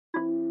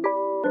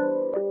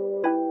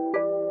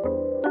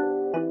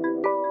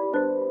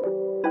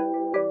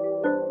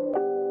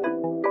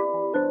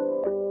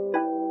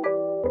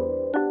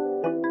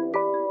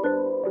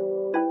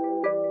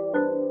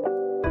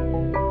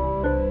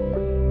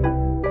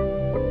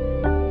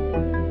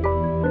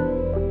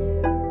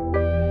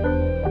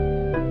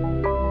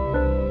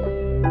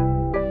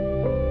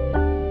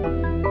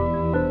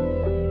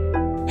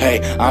Hey,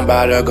 I'm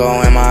about to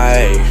go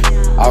M.I.A.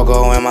 I'll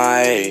go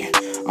M.I.A. I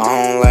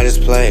don't like this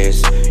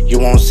place. You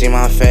won't see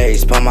my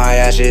face. Put my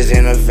ashes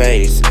in a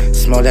vase.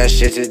 Smoke that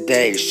shit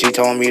today. She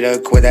told me to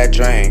quit that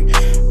drink.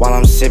 While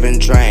I'm sipping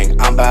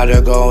drink, I'm about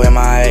to go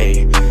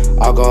M.I.A.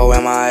 I'll go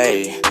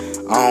M.I.A.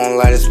 I don't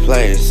like this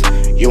place.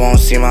 You won't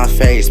see my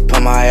face.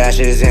 Put my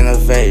ashes in a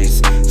vase.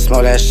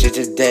 Smoke that shit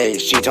today.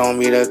 She told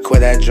me to quit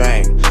that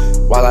drink.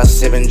 While I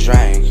sip and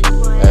drink.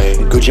 Hey.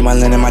 Gucci, my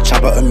linen, my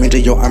chopper, a minter,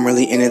 yo, I'm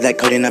really into that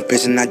cutting up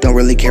piston. I don't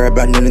really care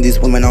about none of these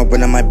women. I'll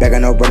run on my back, I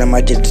know run on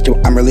my digits too.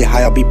 I'm really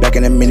high, I'll be back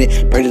in a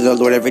minute. Pray to the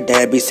Lord every day,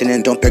 I be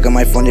sinning. Don't pick up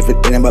my phone if it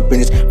ain't about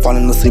business.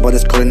 Falling asleep while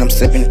this cold and I'm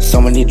sipping. So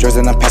many drugs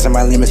and I'm passing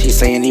my limits. He's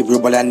saying he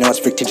rude, but I know it's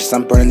fictitious.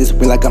 I'm burning this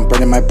wheel like I'm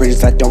burning my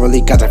bridges. I don't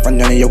really got that for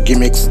none of your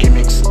gimmicks.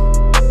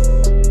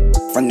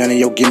 For none of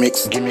your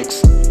gimmicks.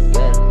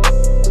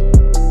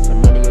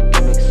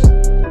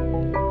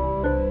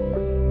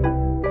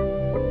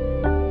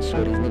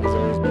 Swear these niggas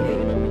always be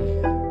hating on me.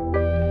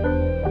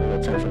 I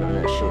got time for none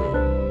of that shit.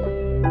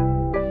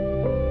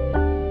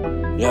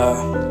 Yeah.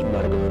 I'm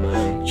about to go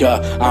M.I.A. Yeah,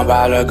 I'm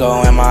about to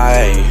go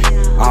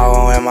M.I.A. I'll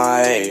go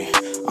M.I.A.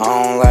 I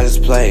don't like this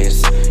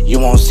place. You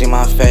won't see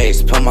my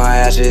face. Put my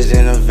ashes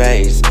in a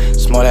vase.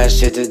 Smoke that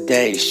shit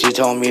today. She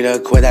told me to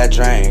quit that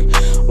drink.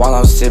 While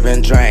I'm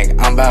sipping drink,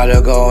 I'm about to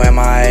go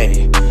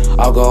M.I.A.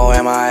 I'll go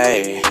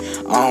M.I.A.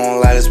 I don't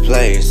like this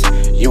place.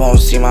 You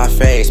won't see my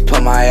face.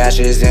 Put my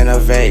ashes in a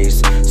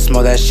vase.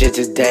 Smoke that shit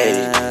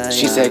today.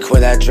 She said quit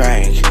that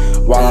drink.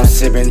 While I'm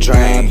sipping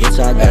drink. Bitch,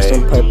 I got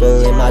some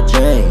purple in my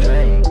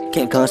drink.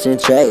 Can't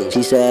concentrate.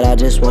 She said I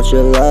just want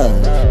your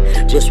love.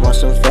 Just want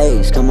some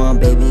face. Come on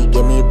baby,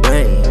 give me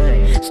brain.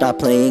 Stop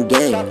playing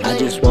games. I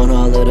just want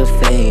all of the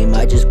fame.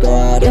 I just go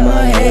out in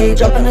my head.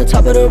 Drop on the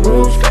top of the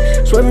roof.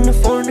 Swerving the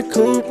phone in the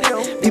coupe.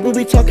 People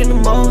be talking the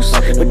most,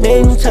 but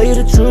they won't tell you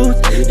the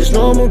truth. Just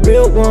know I'm a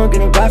real one.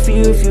 Gonna ride for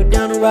you if you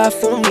down to ride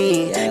for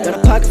me. Got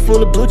a pocket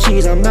full of blue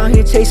cheese. I'm out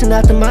here chasing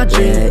after my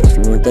dream. If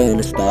you weren't there in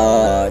the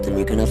start, then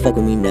you cannot fuck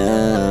with me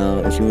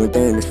now. If you weren't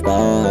there in the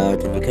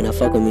start, then you cannot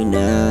fuck with me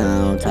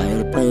now. I'm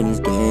tired of playing these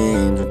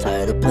games. I'm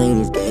tired of playing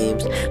these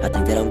games. I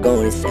think that I'm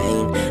going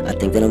insane. I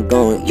think that I'm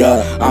going,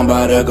 yeah. I'm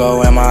about to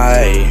go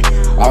M.I.A.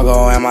 I'll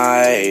go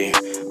M.I.A.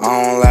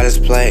 I don't like this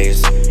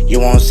place. You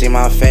won't see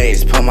my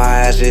face. Put my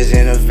ashes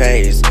in a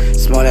vase.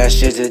 Smoke that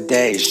shit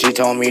today. She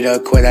told me to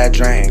quit that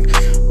drink.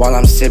 While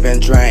I'm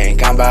sipping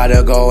drink, I'm about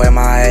to go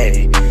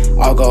M.I.A.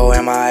 I'll go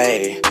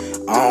M.I.A.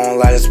 I don't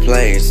like this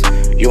place.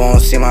 You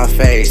won't see my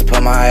face.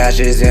 Put my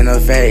ashes in a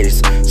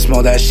vase.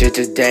 Smoke that shit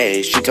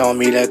today. She told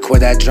me to quit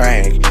that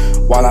drink.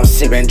 While I'm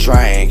sipping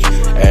drink.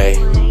 Hey.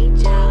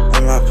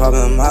 Am I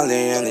popping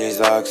Molly in these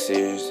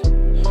oxys?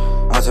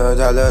 I told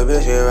that little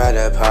bitch here right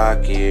the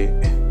pocket.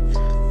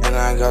 And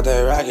I got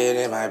the rocket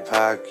in my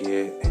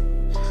pocket.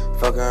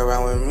 Fuck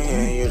around with me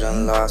and you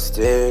done lost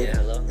it. Yeah,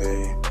 hello?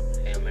 Hey.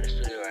 Hey, I'm in the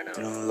studio right now.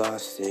 You done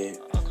lost it.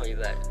 I'll call you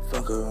back.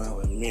 Fuck around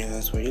with me,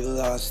 that's where you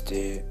lost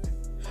it.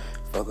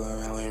 Fuck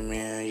around with me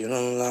and you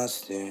done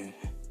lost it.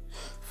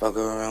 Fuck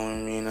around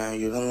with me, now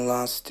you done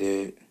lost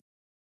it.